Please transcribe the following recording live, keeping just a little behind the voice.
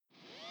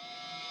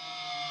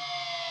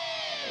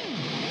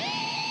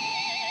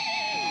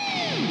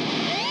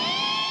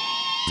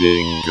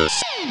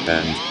Dingus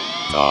and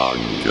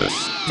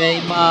Dongus.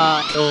 Hey,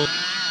 Michael.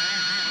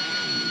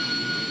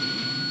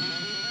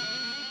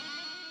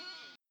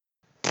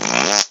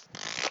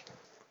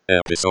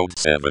 Episode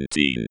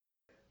 17.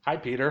 Hi,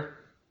 Peter.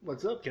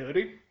 What's up,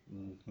 Cody?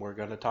 We're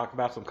going to talk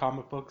about some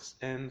comic books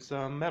and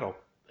some metal.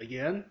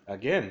 Again?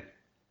 Again.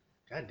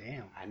 God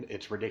damn.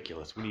 It's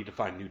ridiculous. We need to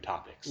find new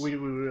topics. We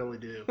really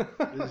do.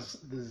 This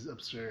is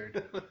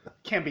absurd.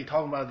 Can't be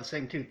talking about the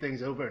same two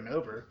things over and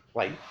over.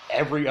 Like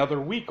every other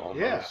week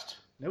almost. Yeah.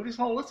 Nobody's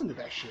gonna listen to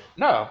that shit.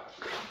 No.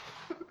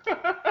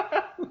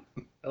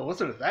 I'll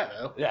listen to that,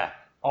 though. Yeah.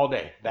 All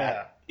day.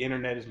 That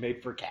internet is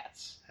made for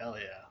cats. Hell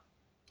yeah.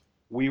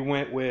 We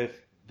went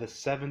with the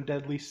 7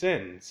 Deadly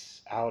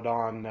Sins out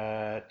on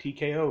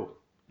TKO.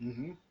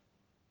 Mm-hmm.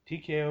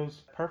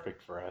 TKO's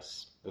perfect for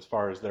us as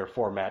far as their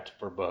format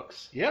for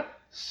books. Yep.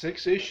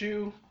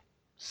 6-issue,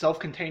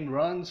 self-contained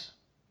runs.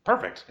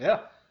 Perfect. Yeah.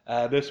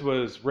 This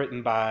was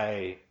written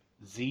by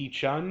Z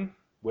Chun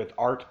with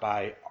art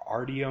by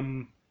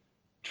Artyom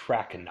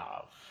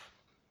Trakhanov.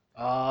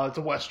 It's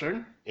a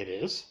Western. It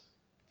is.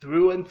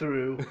 Through and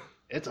through.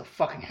 It's a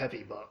fucking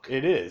heavy book.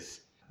 It is.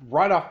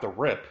 Right off the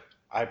rip,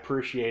 I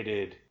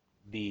appreciated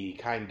the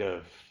kind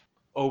of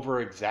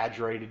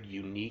over-exaggerated,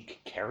 unique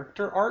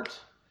character art.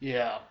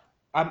 Yeah.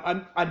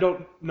 I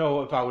don't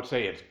know if I would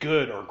say it's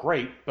good or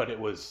great, but it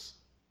was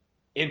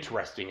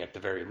interesting at the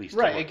very least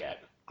to look at.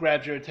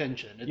 Grabs your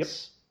attention.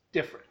 It's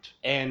different.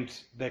 And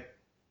the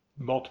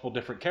multiple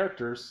different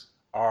characters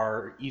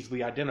are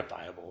easily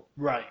identifiable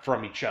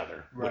from each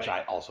other, which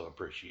I also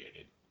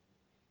appreciated.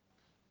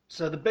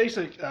 So the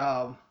basic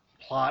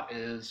plot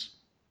is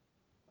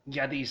you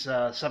got these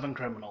 7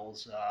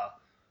 criminals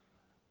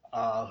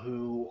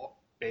who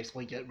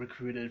basically get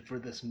recruited for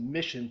this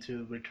mission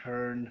to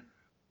return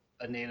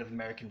a Native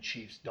American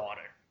chief's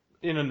daughter.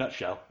 In a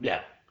nutshell,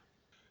 yeah.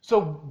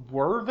 So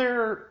were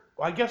there,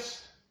 I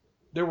guess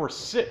there were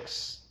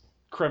 6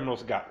 criminals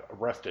that got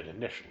arrested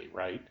initially,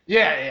 right?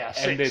 Yeah,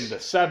 6. And then the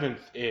 7th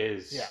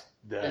is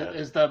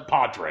the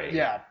Padre.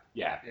 Yeah.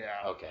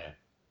 Okay.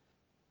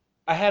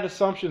 I had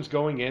assumptions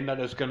going in that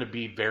it was going to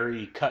be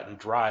very cut and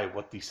dry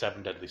what the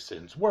 7 Deadly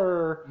Sins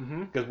were,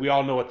 because we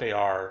all know what they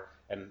are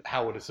and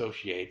how it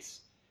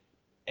associates.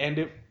 And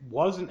it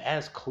wasn't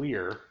as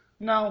clear.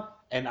 No.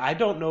 And I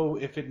don't know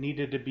if it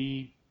needed to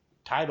be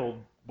titled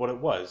what it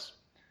was.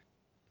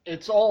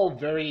 It's all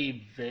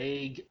very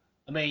vague.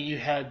 I mean, you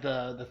had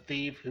the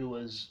thief who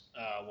was,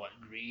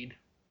 greed?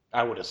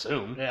 I would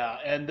assume. Yeah,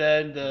 and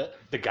then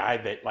the guy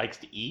that likes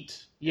to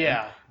eat.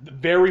 Yeah. The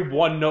very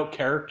one-note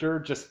character,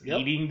 just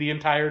eating the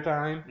entire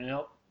time.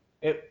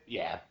 Yep.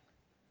 Yeah,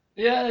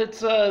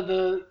 it's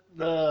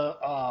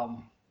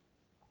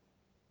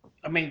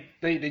I mean,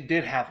 they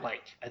did have, I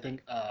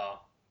think, a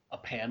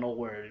panel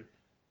where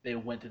they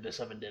went to the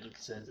 7 Deadly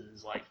Sins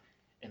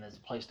and it's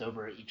placed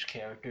over each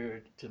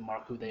character to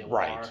mark who they are.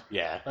 Right,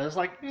 yeah. But it's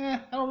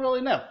I don't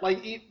really know.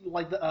 Like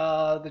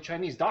the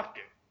Chinese doctor.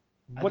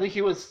 I think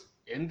he was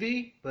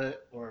envy,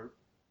 or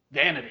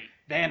vanity.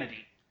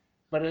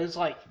 But it's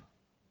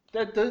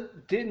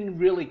that didn't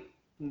really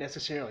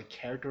necessarily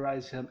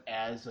characterize him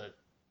as a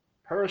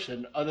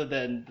person, other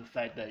than the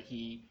fact that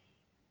he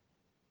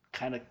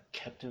kind of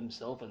kept to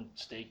himself and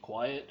stayed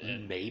quiet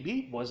and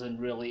maybe wasn't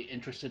really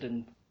interested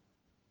in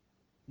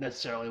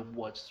necessarily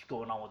what's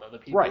going on with other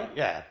people. Right,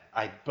 yeah.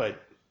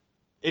 But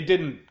it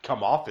didn't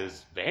come off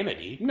as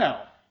vanity.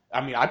 No.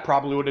 I mean, I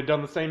probably would have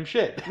done the same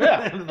shit.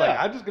 Yeah.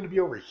 I'm just going to be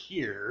over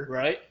here.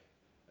 Right.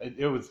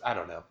 It was, I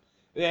don't know.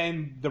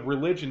 And the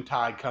religion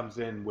tie comes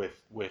in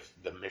with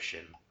the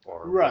mission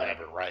or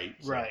whatever, right?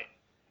 So, right.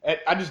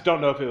 I just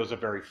don't know if it was a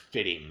very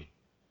fitting.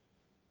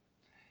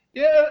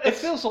 Yeah, it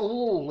feels a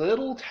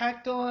little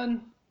tacked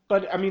on.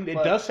 But, I mean, it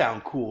does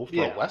sound cool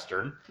for a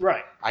Western.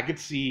 Right. I could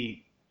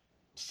see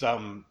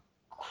some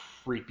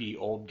creepy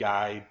old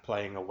guy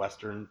playing a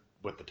Western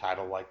with the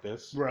title like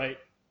this. Right.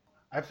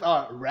 I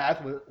thought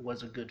Wrath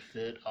was a good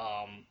fit.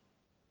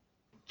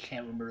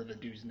 Can't remember the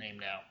dude's name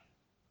now.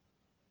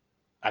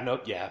 I know,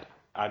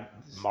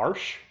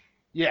 Marsh?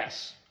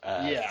 Yes.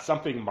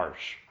 Something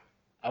Marsh.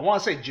 I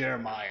want to say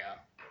Jeremiah,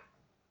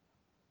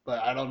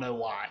 but I don't know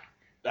why.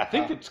 I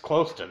think it's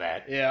close to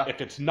that. Yeah. If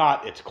it's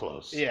not, it's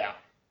close. Yeah.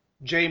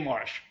 J.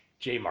 Marsh.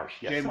 J. Marsh,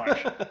 yes. J.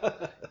 Marsh.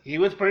 He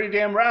was pretty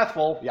damn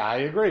wrathful. Yeah, I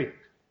agree.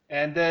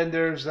 And then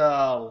there's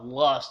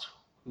Lust,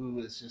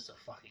 who is just a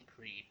fucking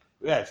creep.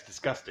 Yeah, it's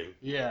disgusting.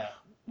 Yeah.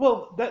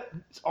 Well,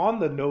 that's on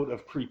the note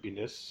of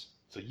creepiness,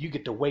 so you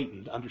get to wait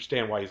and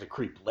understand why he's a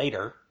creep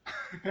later.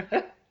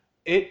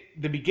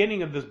 The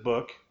beginning of this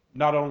book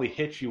not only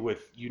hits you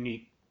with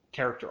unique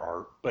character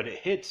art, but it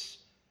hits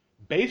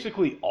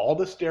basically all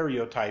the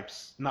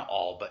stereotypes, not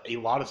all, but a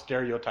lot of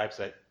stereotypes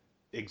that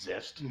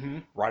exist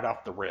right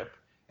off the rip.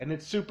 And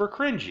it's super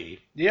cringy.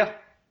 Yeah.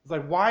 It's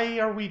like, why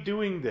are we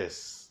doing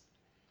this?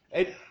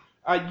 I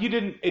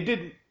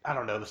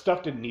don't know, the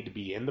stuff didn't need to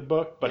be in the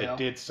book, but it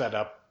did set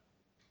up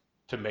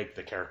to make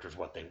the characters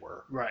what they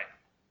were. Right.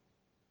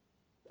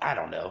 I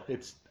don't know.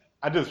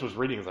 I just was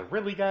reading, I was like,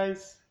 really,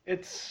 guys?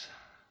 It's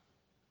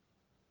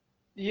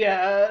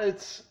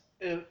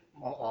Yeah,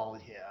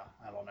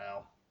 I don't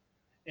know.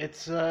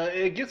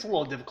 It gets a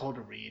little difficult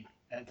to read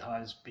at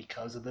times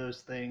because of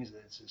those things.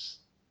 It's just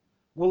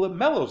Well, it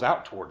mellows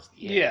out towards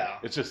the end. Yeah.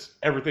 It's just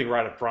everything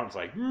right up front is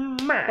like,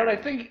 meh. But I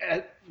think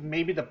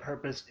maybe the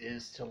purpose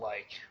is to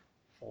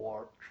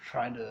for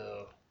trying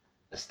to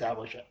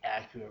establish an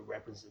accurate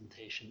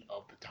representation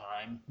of the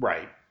time.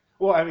 Right.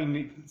 Well, I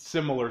mean,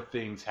 similar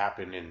things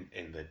happen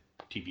in the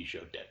TV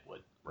show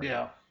Deadwood. Right?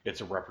 Yeah.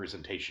 It's a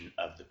representation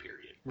of the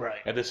period. Right.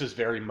 And this is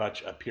very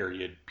much a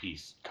period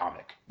piece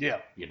comic. Yeah.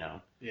 You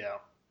know? Yeah.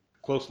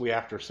 Closely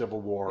after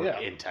Civil War Yeah.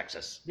 in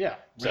Texas. Yeah.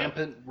 So-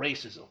 Rampant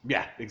racism.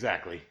 Yeah,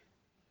 exactly.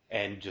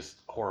 And just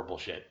horrible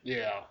shit.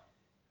 Yeah.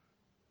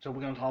 So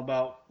we're gonna talk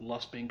about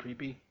Lust being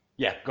creepy.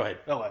 Yeah, go ahead.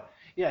 Okay.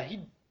 Yeah,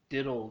 he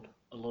diddled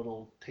a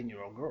little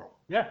 10-year-old girl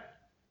Yeah.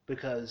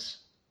 because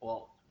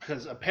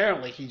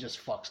apparently he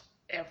just fucks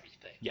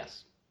everything.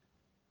 Yes.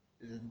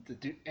 The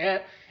dude,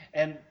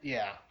 and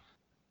yeah,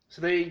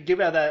 so they give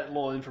out that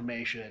little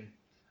information,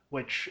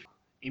 which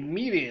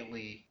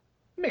immediately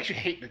makes you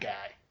hate the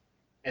guy,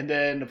 and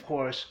then of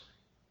course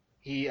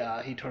he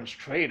turns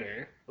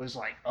traitor. Was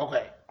like,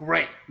 okay,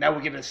 great, now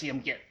we're gonna see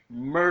him get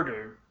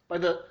murdered by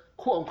the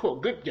quote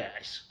unquote good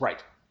guys.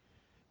 Right.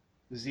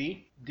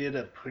 Z did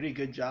a pretty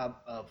good job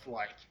of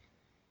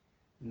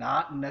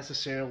not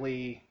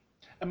necessarily.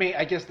 I mean,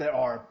 I guess there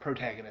are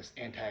protagonists,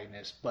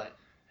 antagonists, but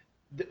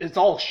it's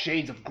all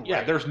shades of gray.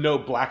 Yeah, there's no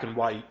black and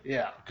white,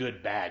 Yeah.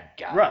 good, bad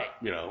guy. Right.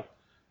 You know?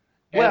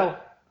 And,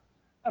 Well,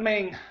 I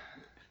mean,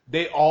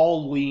 they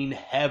all lean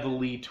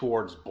heavily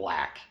towards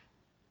black.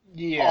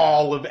 yeah.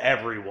 All of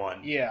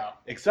everyone. Yeah.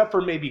 Except for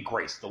maybe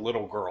Grace, the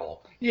little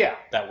girl Yeah.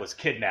 that was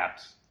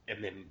kidnapped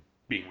and then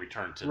being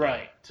returned to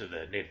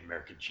the Native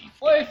American chief.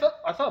 Well,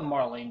 I thought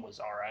Marlene was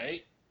all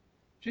right.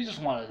 She just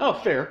wanted. Oh,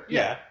 fair.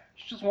 Yeah.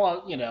 She just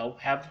wanted,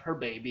 have her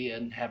baby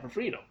and have her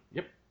freedom.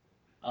 Yep.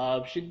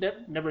 She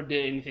never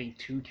did anything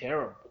too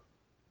terrible.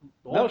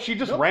 No, she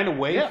just ran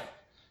away. Yeah.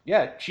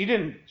 Yeah, she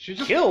didn't She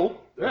just kill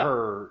yeah.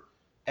 her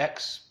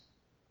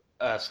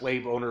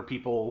ex-slave owner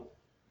people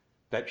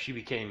that she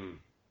became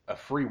a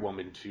free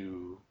woman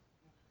to.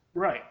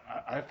 Right.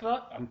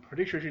 I'm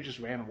pretty sure she just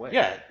ran away.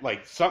 Yeah,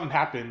 like something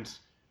happened.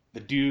 The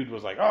dude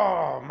was like,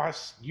 "Oh,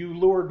 you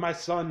lured my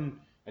son,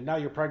 and now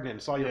you're pregnant.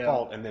 It's all your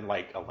fault." And then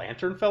like a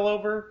lantern fell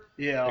over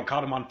Yeah. and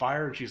caught him on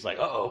fire, and she's like,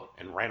 "Uh-oh,"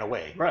 and ran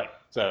away. Right.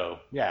 So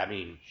yeah, I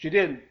mean, She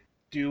didn't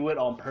do it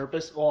on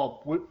purpose.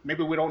 Well,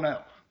 maybe we don't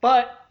know.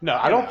 But no,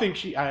 I don't think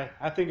she.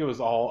 I think it was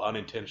all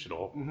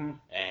unintentional. Mhm.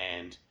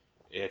 And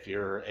if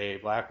you're a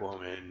black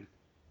woman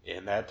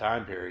in that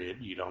time period,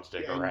 you don't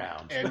stick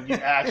around. And you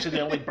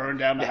accidentally burn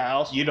down the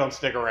house. You don't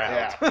stick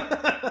around.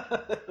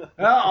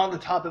 On the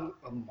topic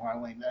of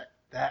Marlene,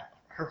 that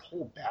her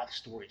whole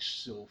backstory is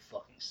so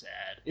fucking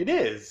sad. It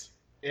is.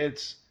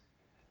 It's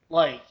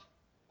like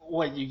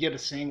what you get a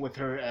scene with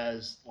her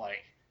as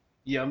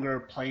younger,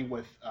 playing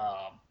with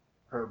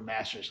her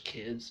master's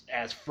kids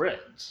as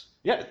friends.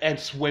 Yeah, and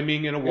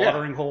swimming in a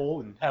watering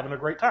hole and having a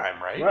great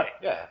time, right? Right.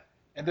 Yeah.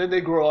 And then they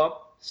grow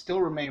up,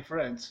 still remain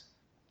friends.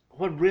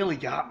 What really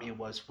got me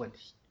was when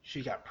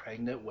she got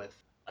pregnant with,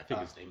 I think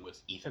his name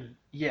was Ethan.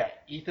 yeah,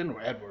 Ethan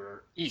or Edward.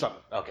 Or E.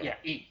 Something. Okay. Yeah,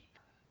 E.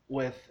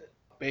 With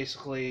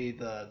basically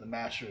the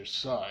master's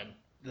son,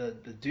 the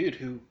dude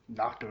who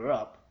knocked her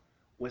up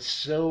was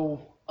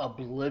so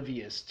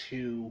oblivious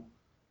to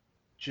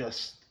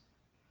just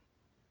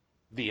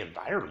The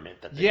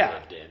environment that they yeah,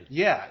 lived in.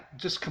 yeah,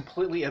 just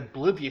completely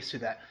oblivious to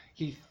that.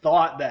 He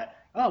thought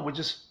that we'll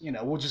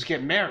just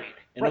get married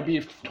and Right.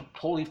 it'll be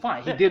totally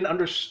fine. He Yeah. didn't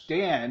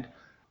understand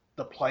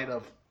the plight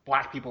of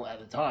black people at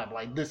the time.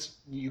 Like this,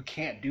 you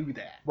can't do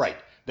that. Right.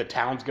 The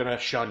town's gonna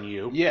shun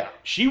you. Yeah.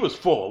 She was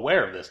full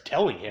aware of this,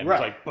 telling him, Right.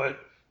 like, but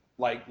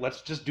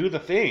let's just do the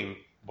thing.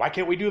 Why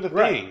can't we do the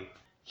Right. thing?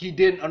 He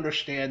didn't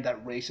understand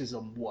that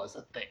racism was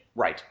a thing.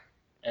 Right.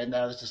 And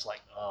that was just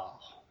like, oh,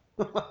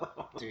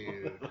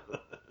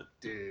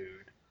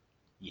 dude.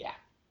 Yeah.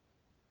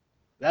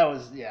 That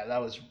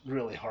was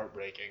really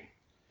heartbreaking.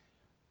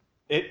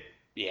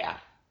 Yeah.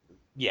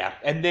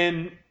 And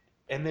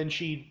then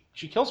she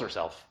kills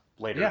herself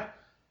later. Yeah.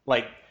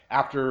 Like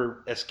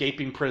after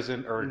escaping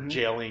prison or Mhm.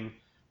 jailing,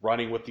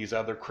 running with these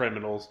other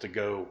criminals to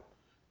go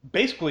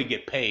basically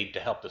get paid to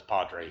help this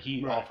padre.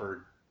 He Right.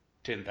 offered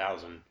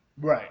 10,000.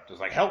 Right. Just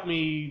like, help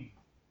me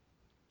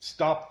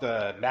stop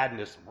the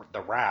madness,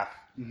 the wrath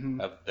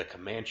Mm-hmm. of the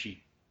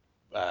Comanche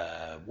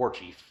war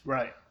chief.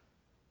 Right.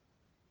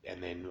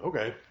 And then,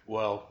 okay,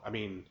 well, I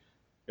mean,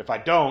 if I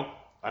don't,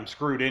 I'm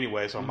screwed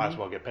anyway, so I might as Mhm.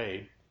 well get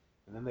paid.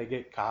 And then they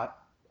get caught,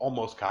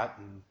 almost caught.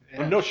 And,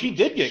 Yeah, no, she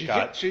did get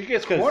caught. She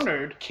gets 'Cause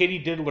cornered. Kitty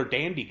Diddler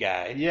Dandy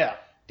guy. Yeah.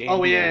 Dandy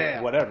Oh, yeah, or yeah,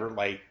 yeah. whatever.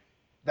 Like,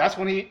 That's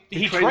when he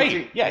he betrayed the betrayed.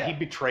 team. Yeah, he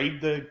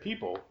betrayed the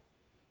people.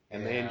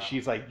 And Yeah. then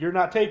she's like, you're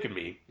not taking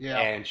me. Yeah.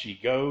 And she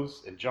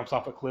goes and jumps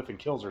off a cliff and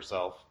kills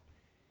herself.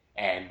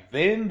 And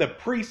then the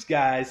priest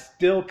guy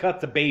still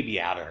cuts a baby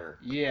out of her.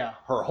 Yeah.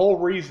 Her whole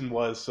reason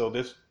was so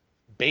this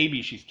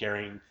baby she's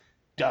carrying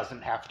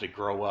doesn't have to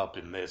grow up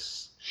in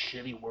this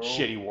Shitty world.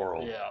 shitty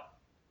world. Yeah.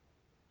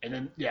 And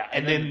then yeah,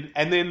 and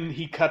then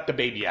he cut the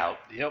baby out.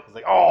 Yep. It's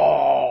like,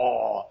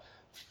 oh,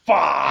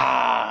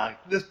 fuck,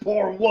 this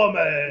poor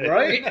woman.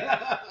 Right?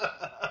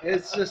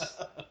 It's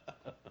just,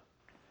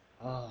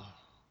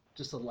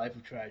 just a life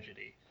of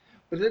tragedy.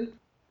 But then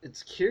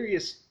it's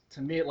curious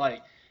to me,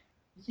 like,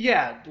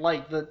 yeah,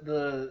 like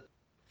the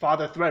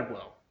Father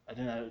Threadwell. I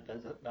think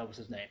that was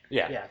his name.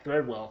 Yeah.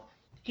 Threadwell.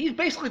 He's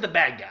basically the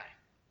bad guy.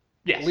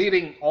 Yes.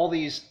 Leading all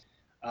these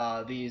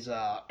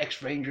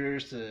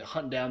ex-rangers to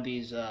hunt down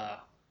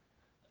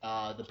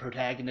the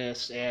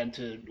protagonists and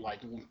to like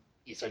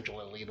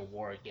essentially lead a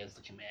war against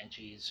the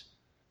Comanches.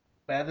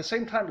 But at the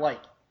same time,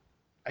 like,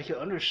 I can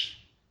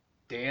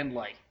understand,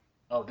 like,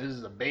 oh, this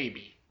is a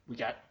baby. We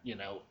got,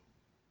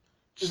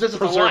 this is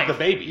a life. The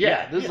baby.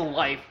 Yeah, this is a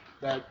life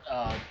that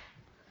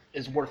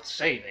is worth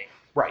saving.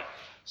 Right.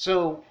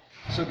 So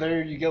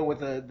there you go with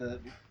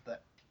the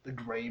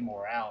gray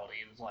morality.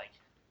 It was like,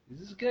 is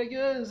this guy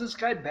good? Is this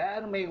guy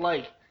bad? I mean,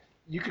 like,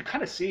 you could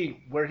kind of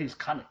see where he's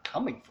kind of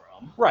coming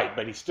from. Right,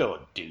 but he's still a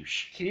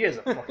douche. He is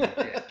a fucking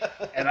dick,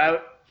 and I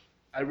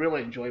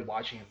really enjoy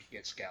watching him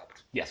get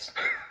scalped. Yes.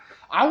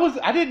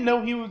 I didn't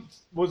know he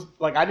was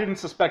like, I didn't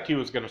suspect he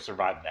was going to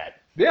survive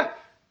that. Yeah.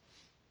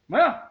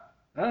 Well,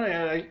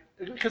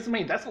 because, I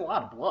mean, that's a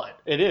lot of blood.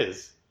 It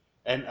is.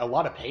 And a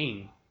lot of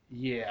pain.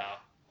 Yeah.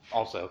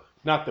 Also.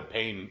 Not the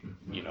pain,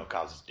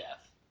 causes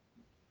death.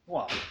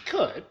 Well, it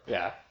could.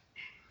 Yeah.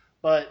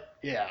 But,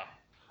 yeah.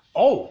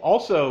 Oh,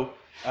 also,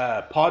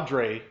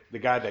 Padre, the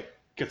guy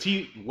because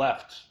he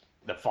left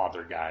the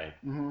father guy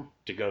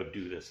to go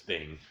do this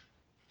thing.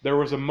 There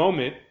was a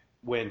moment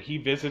when he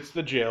visits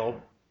the jail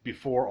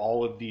before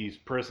all of these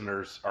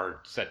prisoners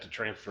are set to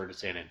transfer to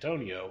San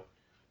Antonio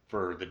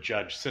for the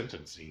judge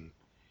sentencing,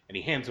 and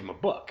he hands him a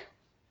book.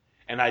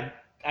 And I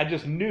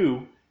just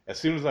knew, as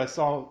soon as I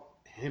saw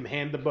him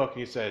hand the book, and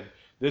he said,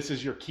 "This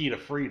is your key to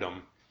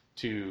freedom,"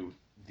 to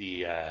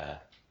the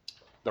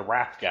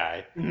Wrath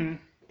guy. Mm-hmm.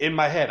 In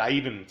my head, I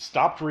even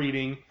stopped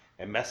reading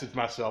and messaged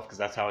myself, because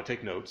that's how I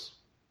take notes.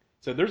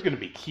 So there's going to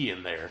be key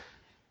in there.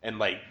 And,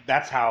 like,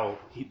 that's how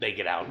they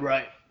get out.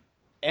 Right.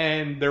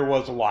 And there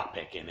was a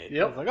lockpick in it.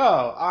 Yep. I was like,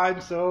 oh, I'm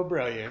so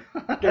brilliant.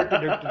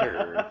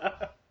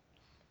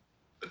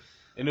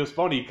 And it was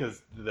funny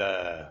because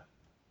the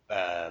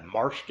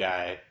Marsh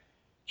guy,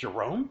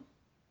 Jerome?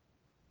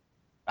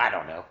 I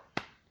don't know.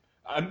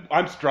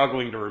 I'm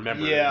struggling to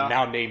remember. Yeah.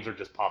 Now names are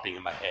just popping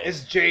in my head.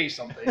 It's J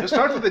something. It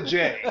starts with a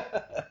J.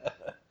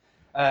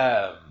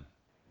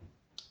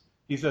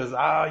 He says,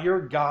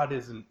 your God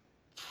isn't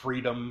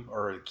freedom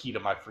or the key to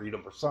my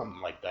freedom or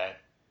something like that.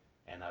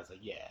 And I was like,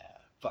 yeah,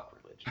 fuck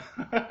religion.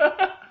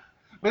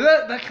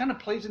 But that kind of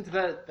plays into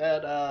that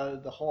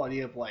the whole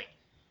idea of, like,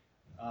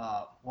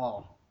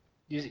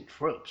 using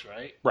tropes,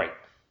 right? Right.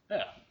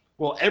 Yeah.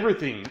 Well,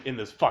 everything in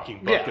this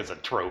fucking book is a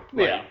trope.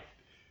 Like,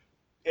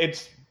 yeah.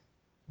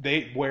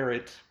 They wear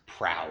it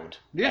proud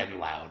Yeah. and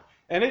loud.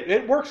 And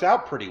it works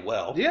out pretty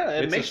well. Yeah,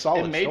 it's a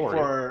solid it made story.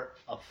 for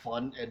a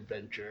fun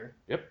adventure.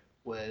 Yep.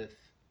 With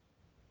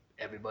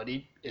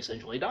everybody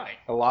essentially dying.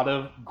 A lot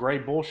of gray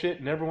bullshit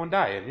and everyone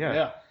dying,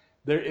 yeah.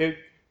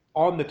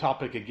 On the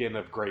topic again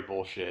of gray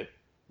bullshit,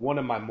 one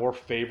of my more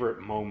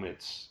favorite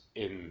moments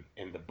in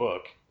the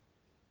book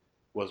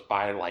was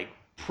by, like,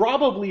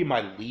 probably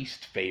my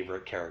least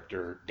favorite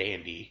character,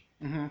 Dandy.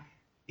 Mm-hmm.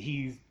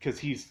 Because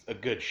he's a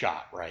good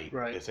shot, right?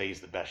 Right. They say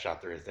he's the best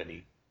shot there is. Then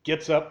he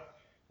gets up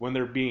when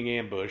they're being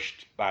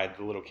ambushed by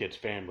the little kid's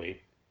family,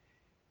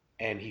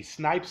 and he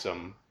snipes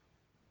them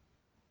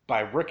by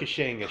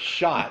ricocheting a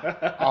shot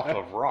off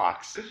of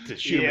rocks to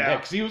shoot him in the head,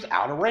 because he was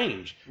out of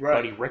range. Right.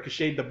 But he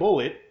ricocheted the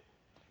bullet.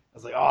 I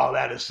was like, oh,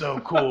 that is so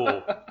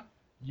cool.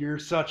 You're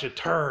such a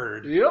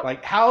turd. Yep.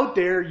 Like, how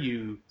dare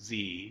you,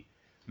 Z,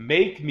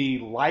 make me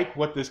like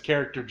what this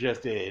character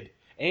just did,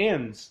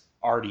 and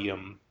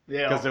Artyom,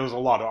 because there was a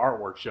lot of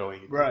artwork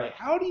showing it. Right. Like,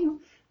 how do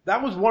you...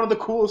 That was one of the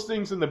coolest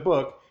things in the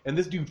book, and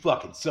this dude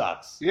fucking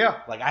sucks.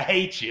 Yeah. Like, I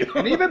hate you.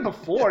 And even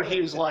before,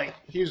 he was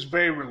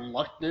very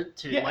reluctant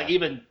to, like,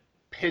 even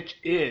pitch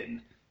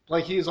in.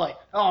 Like, he's like,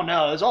 oh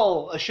no, it's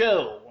all a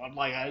show. I'm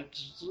like,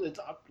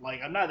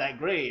 I'm not that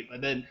great.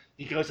 And then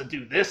he goes to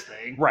do this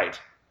thing. Right.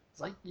 It's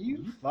like,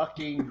 you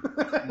fucking...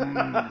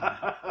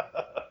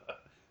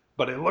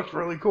 But it looked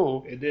really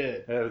cool. It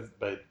did.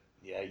 But,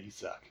 yeah, you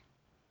suck.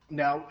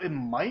 Now, it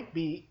might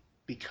be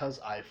because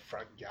I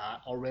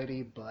forgot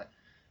already, but...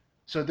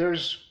 So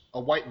there's a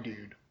white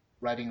dude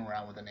riding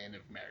around with the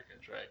Native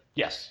Americans, right?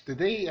 Yes. Did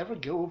they ever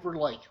go over,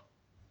 like...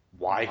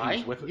 Why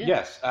he's with it?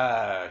 Yeah.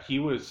 Yes.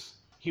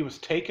 He was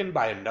taken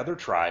by another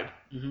tribe,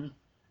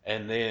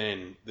 and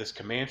then this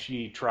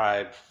Comanche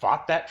tribe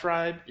fought that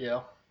tribe.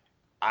 Yeah.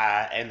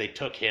 And they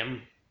took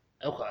him.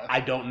 Okay. I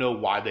don't know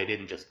why they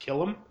didn't just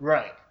kill him.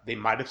 Right. They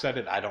might have said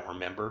it. I don't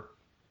remember.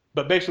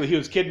 But basically, he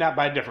was kidnapped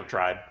by a different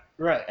tribe.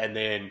 Right. And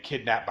then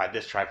kidnapped by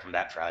this tribe from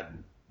that tribe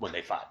when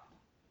they fought.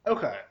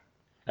 Okay.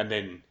 And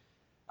then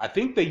I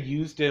think they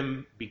used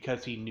him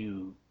because he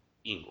knew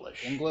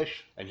English.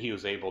 And he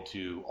was able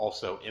to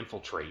also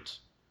infiltrate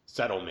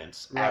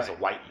settlements as a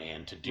white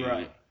man to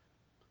do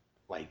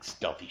like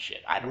stealthy shit.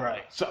 I don't know.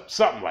 Right.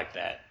 Something like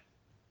that.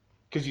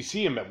 Because you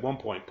see him at one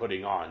point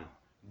putting on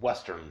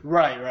Western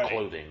Right.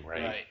 clothing,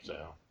 right? Right.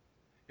 So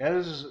Yeah,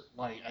 this is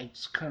like I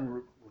just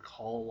couldn't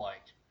recall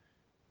like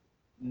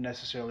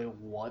necessarily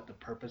what the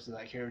purpose of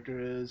that character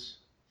is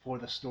for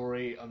the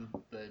story, other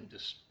than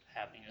just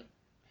having him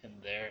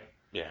there.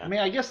 yeah. I mean,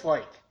 I guess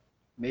like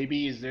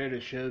maybe he's there to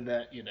show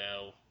that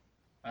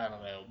I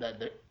don't know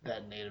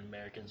that Native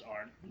Americans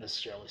aren't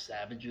necessarily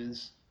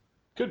savages,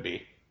 Could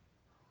be.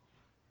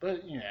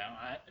 but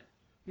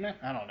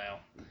I don't know.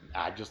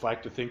 I just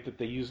like to think that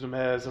they used him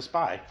as a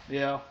spy,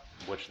 Yeah,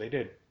 which they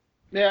did.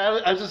 yeah.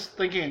 I was just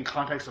thinking in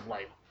context of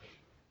like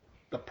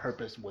the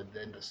purpose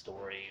within the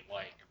story,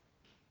 like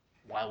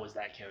why was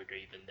that character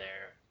even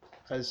there?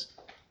 Because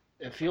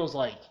it feels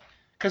like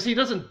because he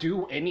doesn't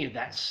do any of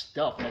that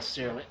stuff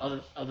necessarily,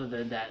 other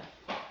than that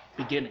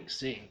beginning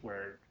scene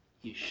where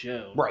he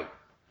showed Right.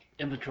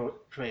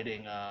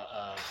 infiltrating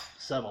a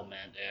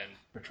settlement and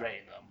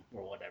betraying them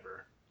or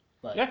whatever.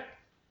 But Yeah.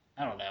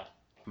 I don't know.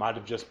 Might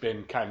have just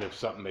been kind of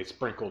something they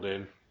sprinkled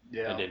in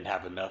Yeah. and didn't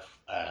have enough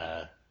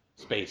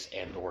space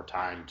and or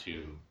time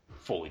to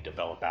fully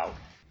develop out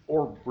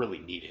or really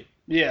need it.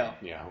 Yeah.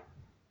 You know.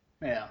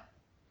 Yeah.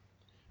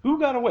 Who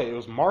got away? It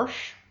was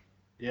Marsh.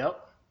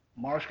 Yep.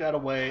 Marsh got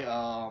away.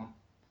 I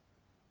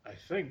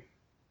think.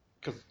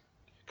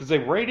 Because they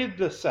raided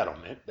the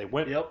settlement. They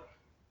went Yep.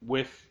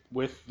 with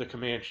the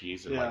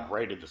Comanches and Yeah.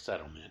 raided the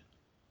settlement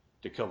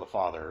to kill the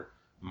father.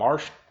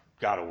 Marsh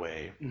got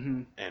away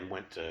Mm-hmm. and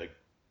went to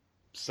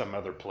some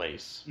other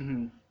place.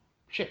 Mm-hmm.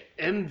 Shit.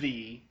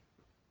 Envy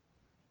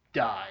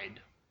died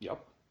Yep.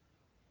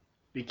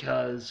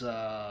 because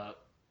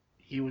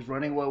he was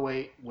running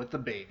away with the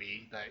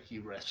baby that he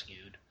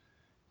rescued,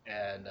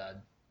 and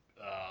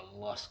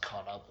Lust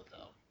caught up with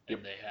him, and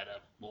Yep. they had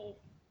a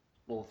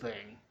little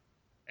thing,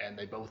 and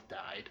they both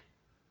died.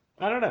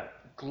 I don't know.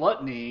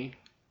 Gluttony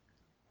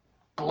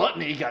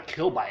got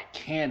killed by a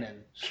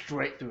cannon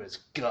straight through his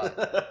gut.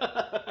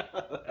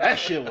 That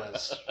shit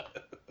was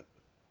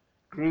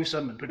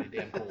gruesome and pretty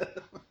damn cool.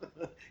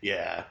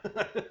 Yeah.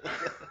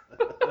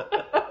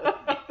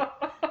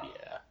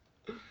 Yeah.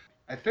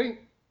 I think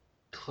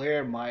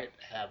Claire might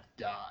have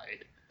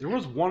died. There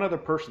was one other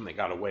person that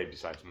got away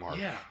besides Marsh.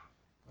 Yeah.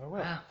 Oh,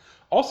 well. Ah.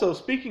 Also,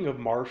 speaking of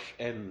Marsh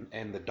and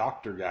the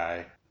doctor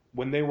guy,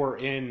 when they were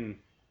in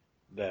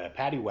the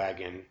paddy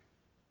wagon,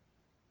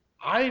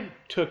 I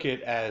took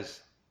it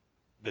as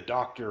the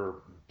doctor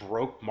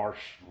broke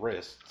Marsh's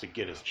wrist to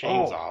get his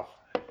chains Oh. off.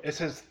 It's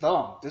his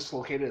thumb.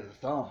 Dislocated the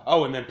thumb.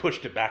 Oh, and then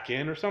pushed it back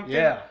in or something?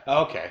 Yeah.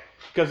 Okay.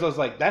 Because I was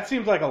like, that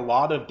seems like a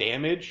lot of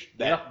damage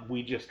that Yeah.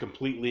 we just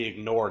completely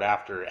ignored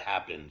after it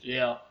happened.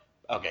 Yeah.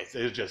 Okay, so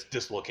it was just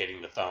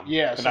dislocating the thumb.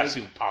 Yeah, And so I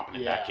see popping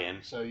it Yeah. back in.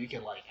 So you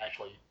can like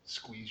actually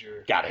squeeze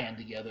your Got it. hand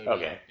together.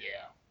 Okay.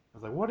 Yeah. I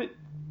was like, what?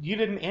 You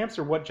didn't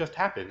answer what just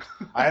happened.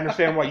 I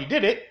understand why you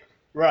did it.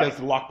 Right. Because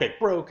the lockpick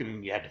broke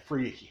and you had to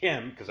free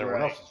him because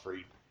everyone Right. else was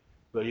freed.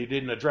 But you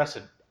didn't address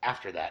it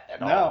after that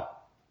at No. all.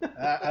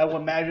 I would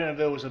imagine if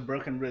it was a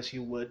broken wrist, he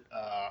would.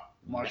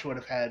 Marsh would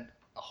have had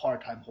a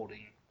hard time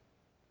holding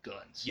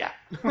guns. Yeah.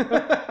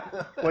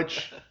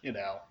 Which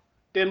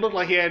didn't look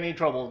like he had any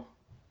trouble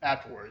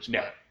afterwards. No.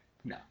 But,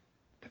 No.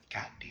 but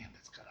goddamn,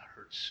 that's gonna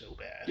hurt so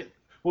bad. Yeah.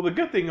 Well, the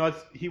good thing was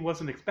he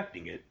wasn't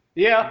expecting it.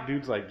 Yeah.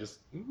 Dude's like, just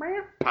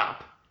meh,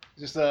 pop.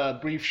 Just a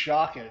brief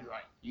shock and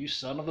like, you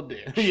son of a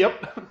bitch.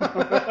 Yep.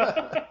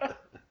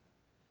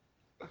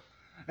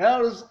 That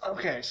was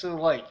okay. So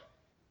like,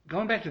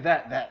 going back to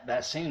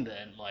that scene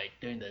then, like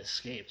during the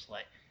escapes,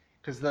 like,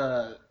 because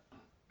the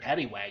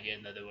paddy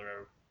wagon that they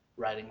were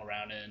riding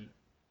around in,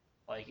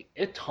 like,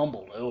 it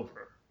tumbled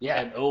over,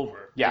 Yeah. and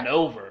over, Yeah. and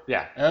over,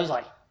 Yeah. and I was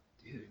like,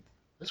 dude,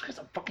 those guys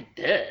are fucking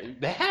dead.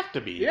 They have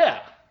to be.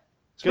 Yeah.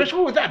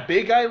 Especially with that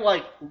big guy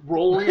like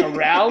rolling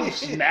around,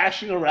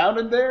 smashing around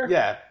in there.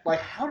 Yeah. Like,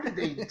 how did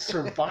they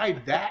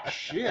survive that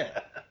shit?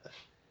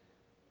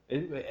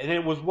 And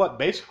it was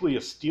basically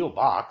a steel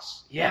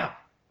box Yeah.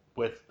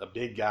 with a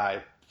big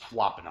guy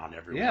flopping on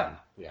everyone. Yeah.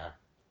 Yeah.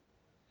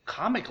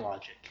 Comic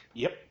logic.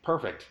 Yep,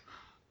 perfect.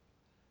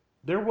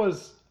 There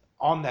was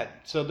on that.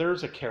 So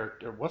there's a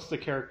character. What's the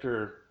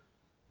character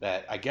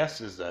that I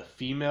guess is a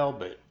female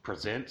but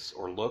presents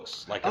or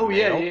looks like a Oh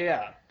male?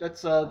 yeah.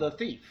 That's the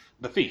thief.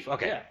 The thief.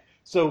 Okay. Yeah.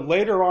 So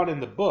later on in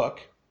the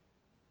book,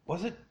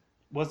 was it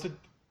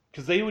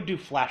because they would do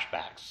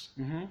flashbacks,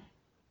 Mm-hmm.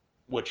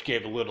 which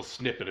gave a little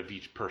snippet of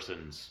each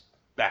person's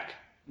back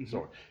Mhm.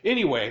 story.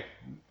 Anyway,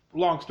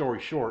 long story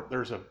short,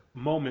 there's a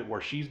moment where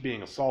she's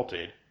being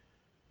assaulted,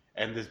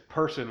 and this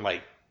person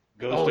like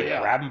goes Oh, to yeah.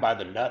 grab him by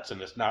the nuts,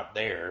 and it's not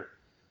there.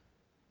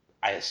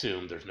 I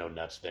assume there's no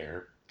nuts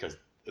there because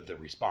of the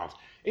response.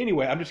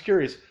 Anyway, I'm just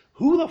curious,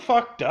 who the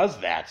fuck does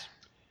that?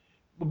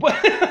 Like,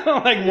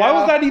 why Yeah.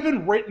 was that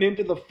even written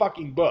into the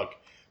fucking book?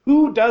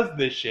 Who does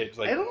this shit? It's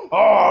like, I don't- oh,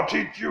 I'll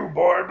teach you,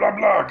 boy, blah,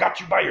 blah, got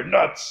you by your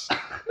nuts.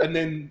 And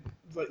then,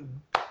 it's like,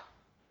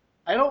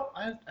 I don't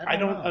I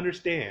don't know.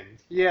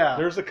 understand. Yeah.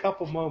 There's a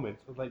couple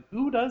moments of like,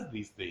 who does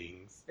these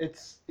things?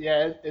 It's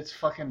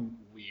fucking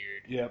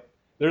weird. Yep.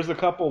 There's a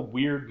couple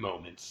weird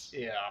moments.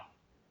 Yeah.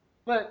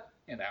 But,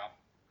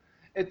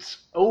 it's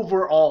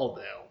overall,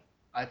 though,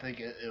 I think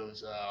it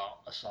was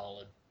a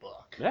solid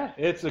book. Yeah,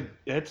 it's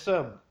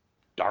a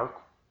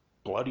dark,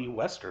 bloody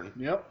Western.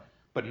 Yep.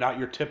 But not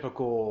your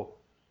typical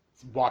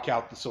walk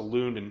out the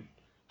saloon in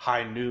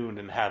high noon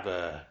and have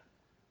a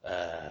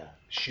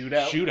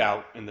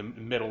shootout in the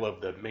middle of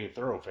the main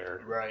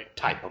thoroughfare Right.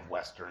 type of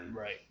Western.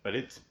 Right. But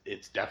it's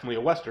definitely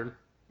a Western.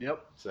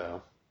 Yep.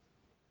 So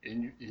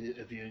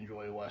If you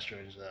enjoy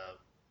Westerns,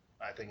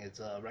 I think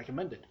it's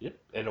recommended. yep,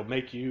 it'll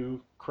make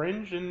you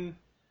cringe and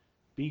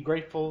be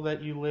grateful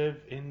that you live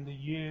in the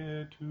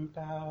year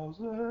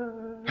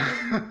 2000.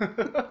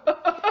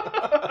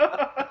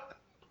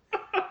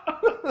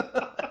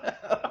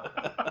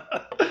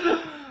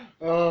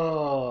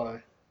 Oh,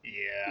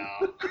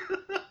 yeah.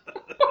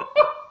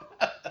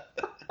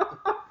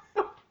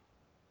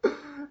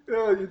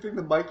 Yeah, you think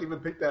the mic even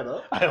picked that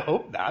up? I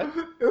hope not.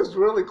 It was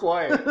really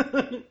quiet.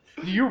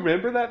 Do you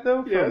remember that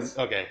though? Yes.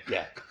 Okay,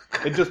 yeah.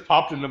 It just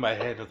popped into my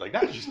head. I was like,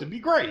 that used to be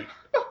great.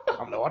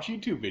 I'm gonna watch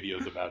YouTube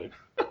videos about it.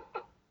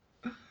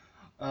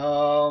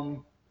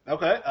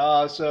 Okay.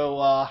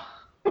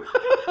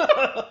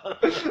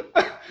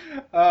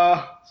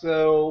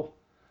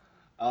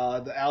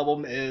 The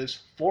album is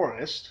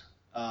Forest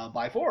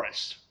by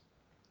Forest.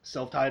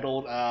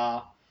 Self-titled,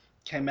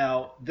 came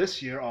out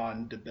this year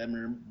on De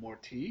Bemer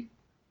Morti.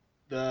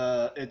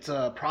 It's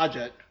a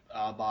project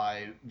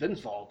by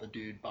Vinsvold, the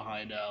dude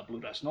behind Blue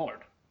Dust Nord.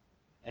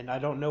 And I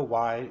don't know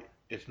why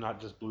it's not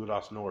just Blue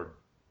Dust Nord.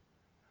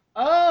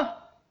 I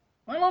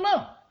don't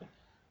know.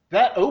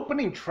 That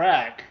opening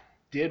track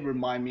did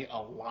remind me a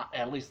lot,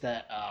 at least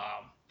that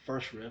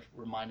first riff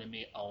reminded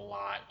me a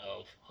lot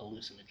of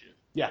Hallucinogen.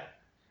 Yeah.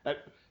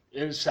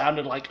 It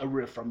sounded like a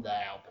riff from the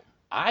album.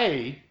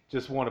 I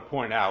just want to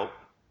point out,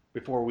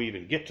 before we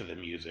even get to the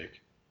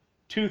music,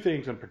 two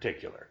things in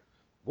particular.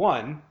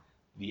 One,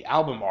 the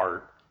album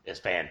art is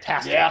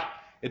fantastic. Yeah.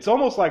 It's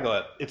almost like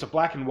it's a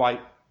black and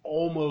white,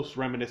 almost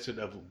reminiscent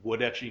of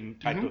wood etching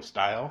type of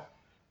style.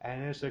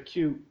 And it's a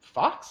cute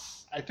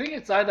fox. I think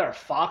it's either a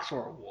fox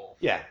or a wolf.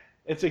 Yeah.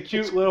 It's a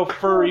cute little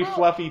furry,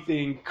 fluffy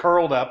thing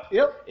curled up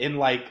in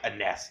like a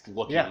nest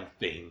looking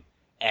thing.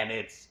 And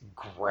it's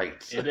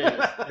great. It is.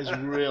 It's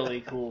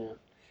really cool.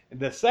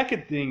 The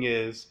second thing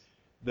is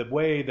the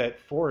way that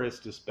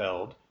forest is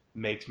spelled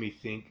makes me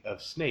think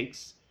of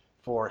snakes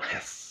for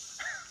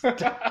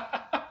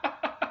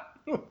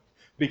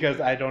because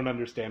I don't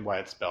understand why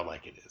it's spelled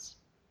like it is.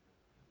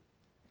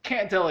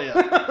 Can't tell you.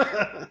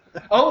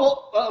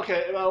 Oh, well,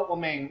 okay. Well, I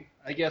mean,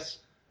 I guess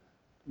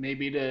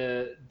maybe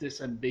to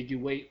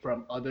disambiguate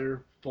from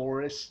other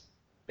Forest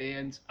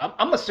bands.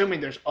 I'm assuming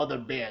there's other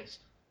bands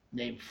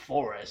named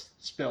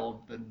Forest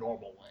spelled the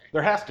normal way.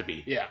 There has to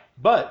be. Yeah.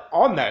 But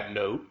on that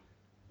note,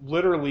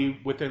 literally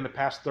within the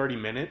past 30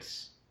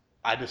 minutes,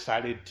 I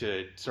decided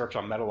to search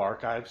on Metal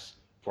Archives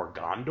for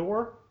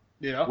Gondor,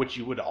 which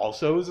you would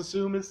also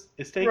assume is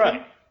taken.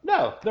 Right.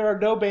 No, there are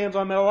no bands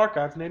on Metal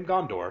Archives named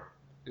Gondor.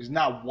 There's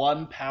not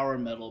one power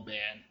metal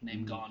band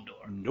named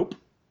Gondor. Nope.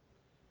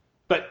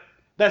 But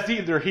that's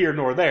neither here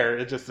nor there.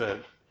 It's just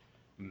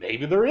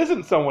maybe there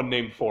isn't someone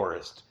named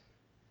Forest.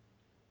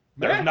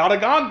 There's not a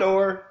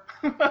Gondor.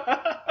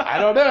 I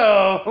don't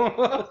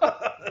know.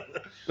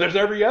 There's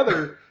every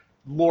other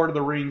Lord of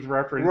the Rings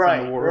reference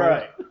in the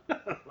world.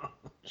 Right.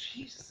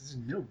 Jesus, there's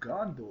no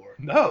Gondor.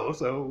 No,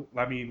 so,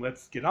 I mean,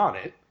 let's get on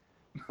it.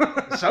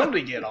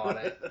 Somebody get on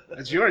it.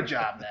 It's your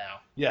job now.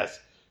 Yes.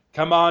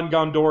 Come on,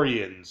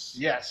 Gondorians.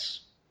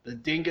 Yes. The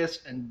Dingus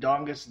and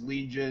Dongus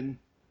Legion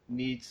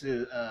needs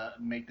to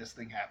make this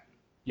thing happen.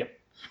 Yep.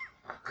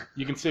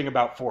 You can sing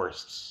about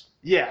forests.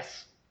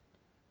 Yes.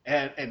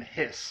 And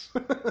hiss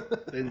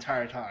the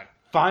entire time.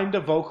 Find a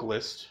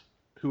vocalist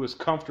who is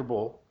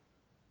comfortable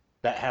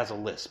that has a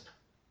lisp.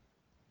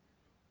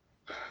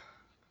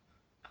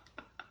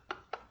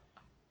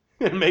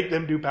 And make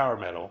them do power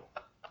metal.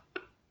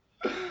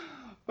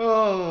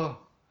 Oh.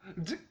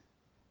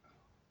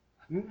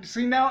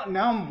 See, now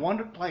I'm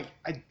wondering, like,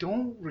 I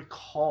don't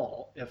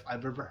recall if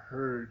I've ever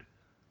heard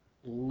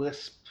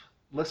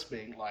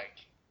lisping, like,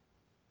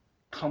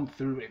 come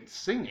through in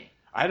singing.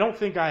 I don't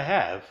think I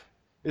have.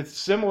 It's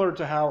similar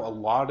to how a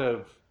lot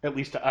of, at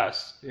least to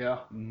us,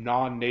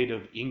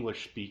 non-native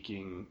English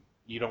speaking,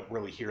 you don't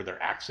really hear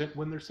their accent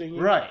when they're singing.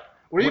 Right.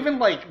 Or even,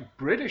 like,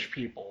 British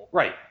people.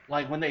 Right.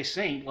 Like, when they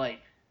sing,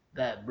 like,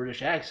 that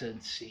British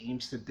accent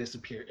seems to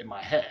disappear in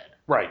my head.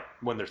 Right,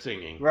 when they're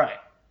singing. Right.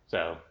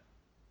 So,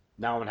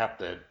 now I'm going to have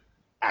to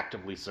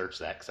actively search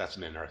that because that's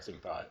an interesting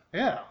thought.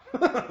 Yeah.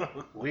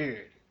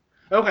 Weird.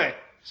 Okay,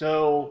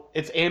 so...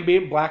 It's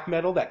ambient black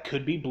metal that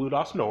could be Blue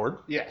Dust Nord.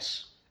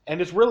 Yes. And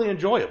it's really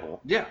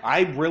enjoyable. Yeah.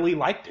 I really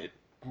liked it.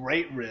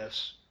 Great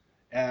riffs.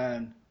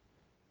 And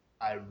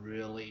I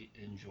really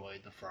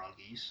enjoyed the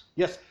Froggies.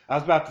 Yes, I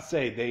was about to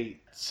say they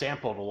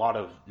sampled a lot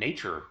of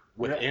nature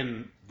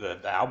within the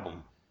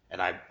album,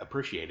 and I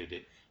appreciated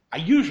it. I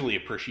usually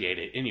appreciate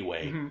it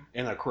anyway,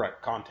 in the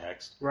correct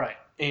context. Right.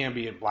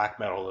 Ambient black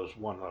metal is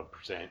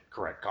 100%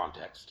 correct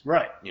context.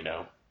 Right. You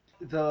know?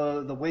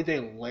 the way they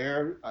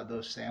layer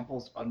those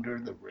samples under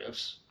the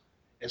riffs,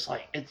 it's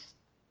like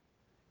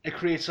it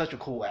creates such a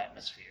cool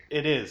atmosphere.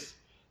 It is.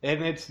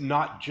 And it's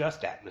not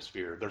just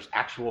atmosphere. There's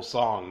actual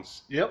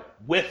songs Yep.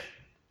 with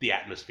the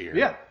atmosphere.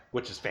 Yeah.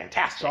 Which is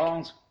fantastic.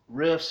 Songs,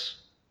 riffs,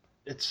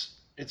 it's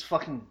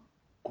fucking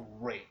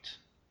great.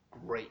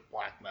 Great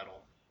black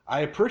metal.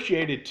 I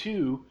appreciated,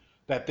 too,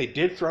 that they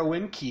did throw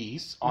in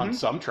keys on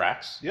some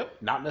tracks.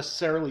 Yep. Not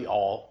necessarily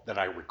all that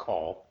I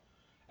recall.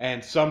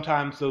 And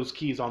sometimes those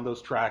keys on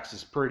those tracks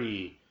is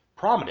pretty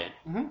prominent.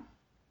 Mm-hmm.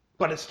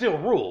 But it still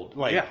ruled.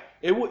 Like, Yeah.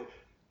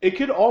 It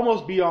could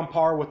almost be on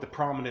par with the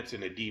prominence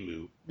in a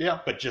Demu. Yeah.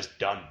 But just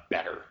done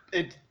better.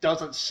 It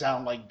doesn't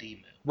sound like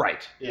Demu.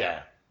 Right.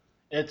 Yeah.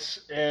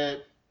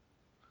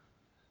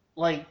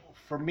 Like,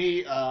 for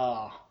me,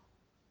 the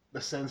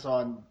sense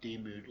on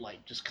Demu,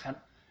 like, just kind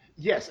of,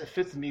 yes, it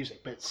fits the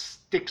music, but it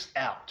sticks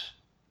out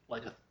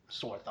like a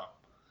sore thumb.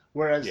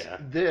 Whereas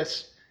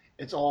this,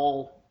 it's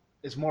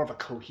more of a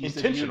cohesive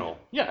intentional.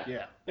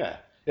 unit. Yeah.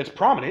 It's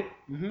prominent,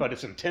 Mhm. but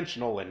it's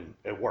intentional and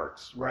it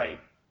works. Right.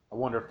 I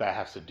wonder if that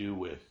has to do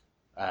with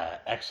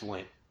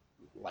excellent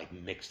like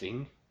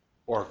mixing,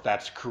 or if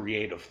that's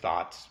creative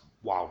thoughts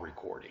while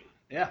recording.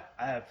 Yeah,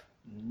 I have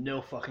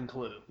no fucking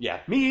clue. Yeah,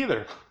 me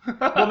either.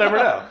 We'll never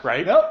know,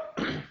 right? Nope.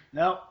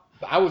 Nope.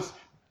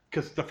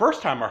 Because the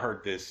first time I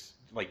heard this,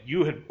 like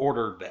you had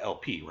ordered the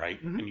LP,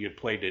 right? Mhm. And you had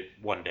played it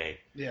one day,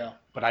 Yeah.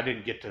 but I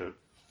didn't get to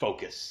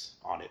focus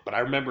on it. But I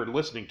remember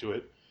listening to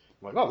it,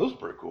 I'm like, oh, this is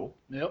pretty cool.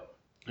 Yep.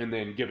 And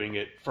then giving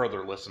it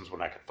further listens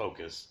when I could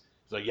focus.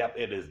 So, yep,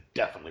 it is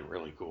definitely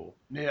really cool.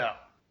 Yeah.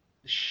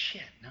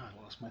 Shit, now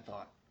I lost my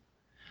thought.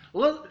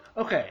 Well,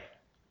 okay.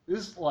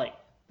 This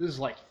is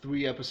like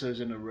 3 episodes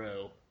in a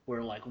row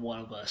where like one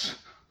of us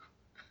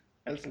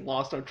has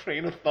lost our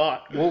train of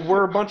thought. Well,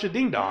 we're a bunch of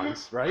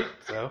ding-dongs, right?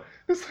 So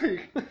It's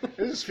like I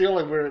just feel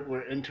like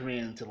we're entering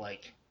into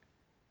like,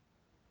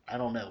 I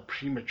don't know,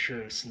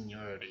 premature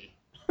seniority.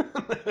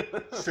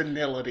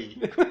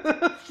 Senility.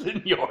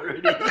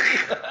 Seniority.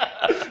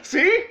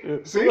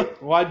 See?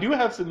 Well, I do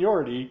have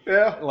seniority,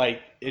 Yeah.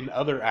 like in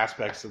other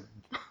aspects of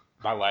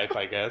my life,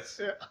 I guess.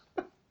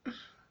 Yeah.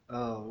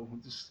 Oh, we're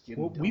just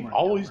getting Well, dumber we've and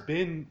always dumber.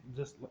 been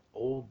just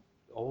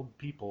old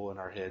people in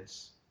our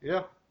heads.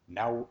 Yeah.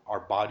 Now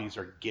our bodies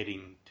are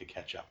getting to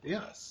catch up with Yeah.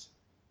 us.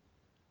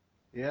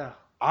 Yeah.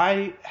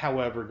 I,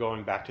 however,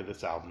 going back to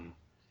this album,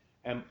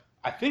 and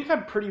I think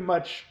I'm pretty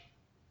much,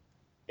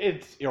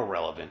 it's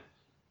irrelevant,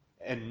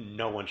 and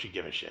no one should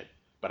give a shit.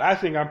 But I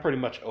think I'm pretty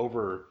much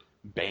over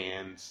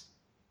bands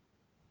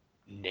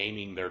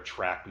naming their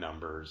track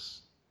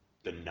numbers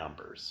the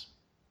numbers.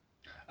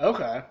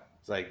 Okay.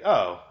 It's like,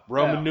 oh,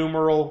 Roman Yeah.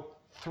 numeral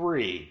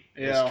 3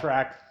 Yeah. is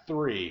track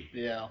 3.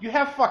 Yeah. You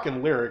have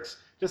fucking lyrics.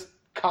 Just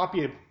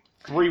copy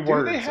 3 Do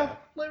words. they have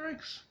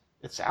lyrics?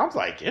 It sounds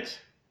like it.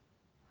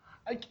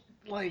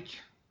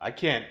 I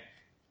can't,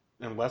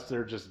 unless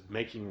they're just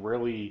making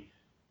really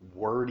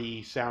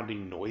wordy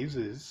sounding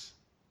noises.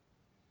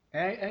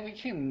 I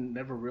can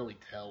never really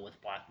tell with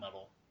black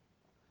metal.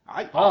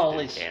 I Well, at often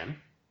least-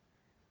 can.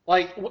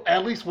 Like,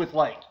 at least with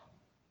like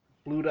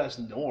Blue Dust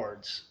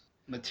Nord's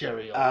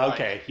material. like,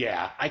 Okay,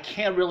 yeah. I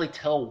can't really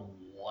tell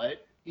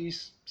what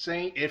he's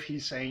saying, if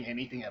he's saying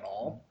anything at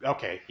all.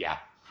 Okay, yeah.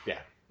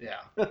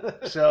 Yeah.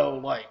 So,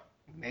 like,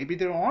 maybe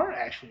there aren't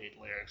actually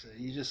lyrics.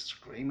 He's just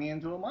screaming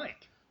into a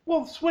mic.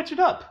 Well, switch it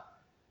up.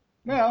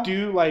 Well,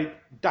 Do like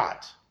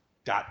dot,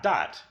 dot,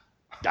 dot,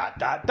 dot,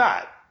 dot,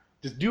 dot.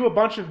 Just do a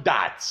bunch of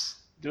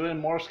dots. do it in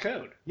Morse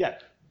code. Yeah.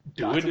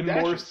 Do Dots it in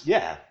and Morse. dashes.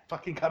 Yeah.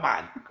 Fucking come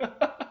on.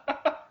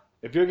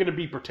 If you're gonna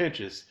be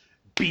pretentious,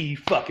 be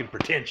fucking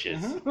pretentious.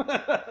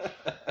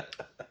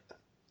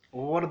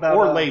 What about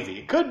Or lazy.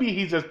 It could be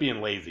he's just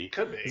being lazy.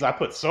 Could be. Because I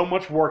put so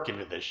much work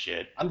into this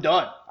shit. I'm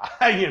done.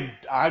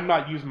 I'm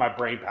not using my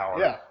brain power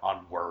Yeah.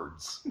 on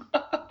words.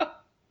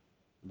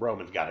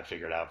 Roman's got it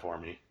figured out for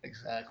me.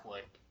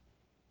 Exactly.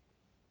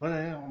 But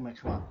oh my,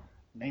 come on,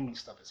 naming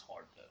stuff is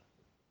hard though.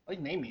 Like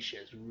naming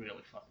shit is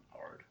really fucking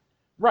hard.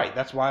 Right.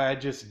 That's why I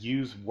just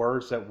use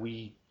words that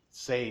we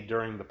say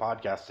during the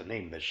podcast to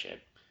name this shit.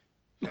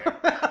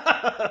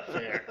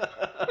 Fair.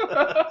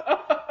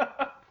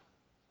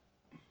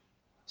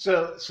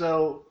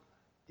 So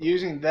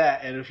using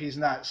that, and if he's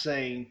not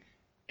saying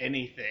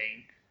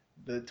anything,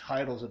 the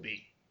titles would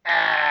be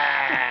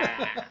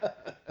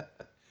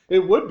It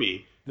would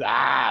be.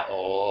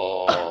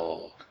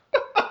 Oh.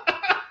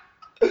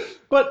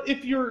 But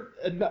if you're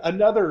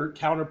another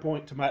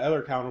counterpoint to my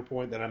other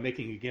counterpoint that I'm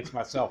making against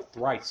myself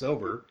thrice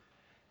over,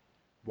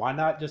 why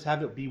not just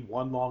have it be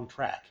one long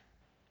track?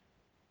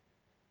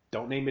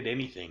 Don't name it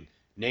anything.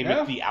 Name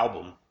Yeah. it the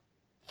album.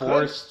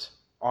 Forest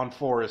on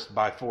Forest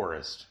by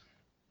Forest.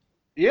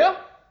 Yeah.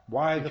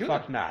 Why You the could.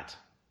 fuck not?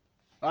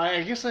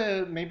 I guess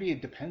maybe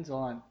it depends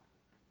on,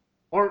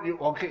 or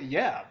okay,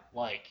 yeah,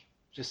 like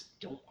just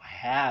don't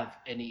have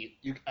any.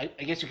 I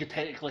guess you could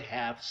technically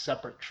have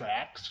separate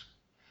tracks,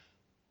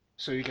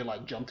 so you can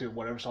like jump to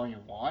whatever song you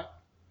want,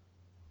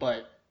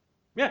 but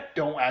Yeah.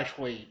 don't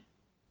actually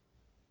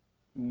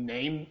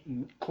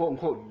quote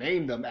unquote,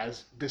 name them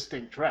as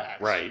distinct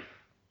tracks. Right.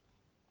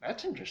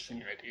 That's an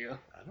interesting idea.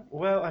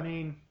 Well, I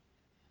mean,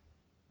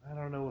 I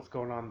don't know what's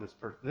going on.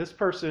 This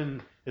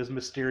person is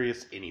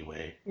mysterious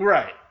anyway.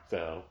 Right.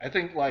 So I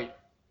think like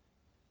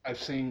I've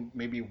seen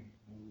maybe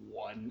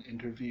one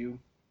interview.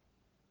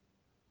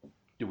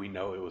 do we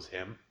know it was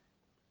him?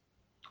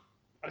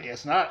 I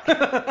guess not.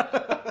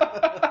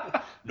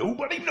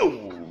 Nobody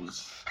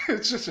knows.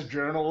 It's just a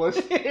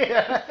journalist.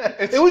 Yeah.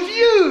 It was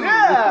you.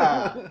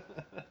 Yeah.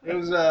 It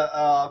was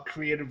a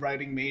creative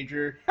writing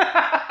major.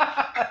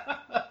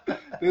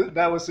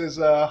 That was his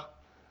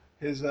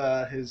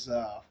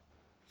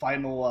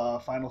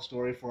final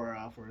story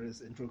for his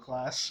intro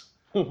class.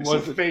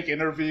 Was a it fake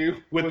interview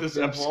with this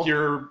Bill.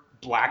 obscure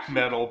black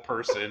metal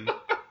person,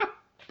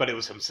 but it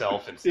was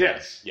himself instead.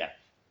 Yes. Yeah.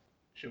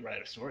 Should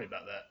write a story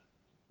about that.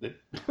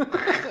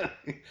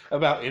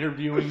 About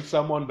interviewing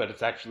someone, but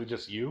it's actually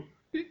just you.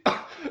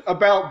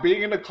 About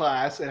being in a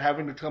class and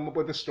having to come up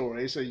with a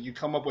story, so you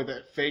come up with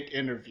a fake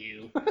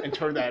interview and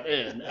turn that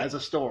in as a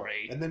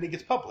story. And then it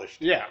gets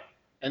published. Yeah.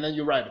 And then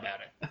you write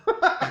about it.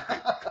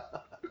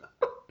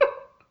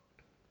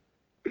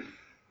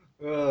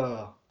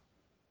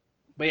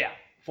 But yeah,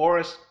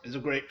 Forest is a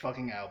great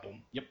fucking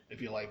album. Yep.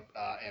 If you like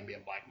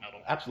ambient black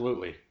metal.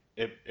 Absolutely.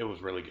 It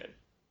was really good.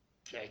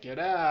 Check it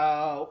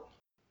out.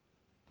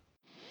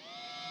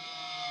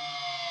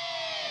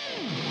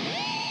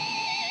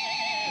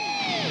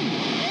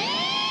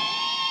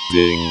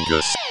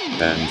 Dingus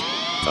and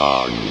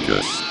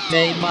Dongus.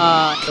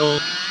 Tomato.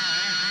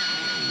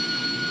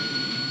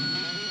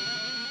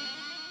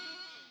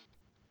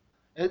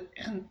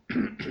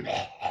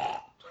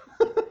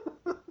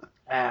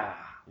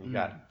 You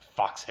got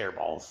fox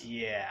hairballs.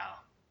 Yeah.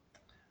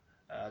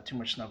 Too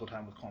much snuggle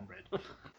time with cornbread.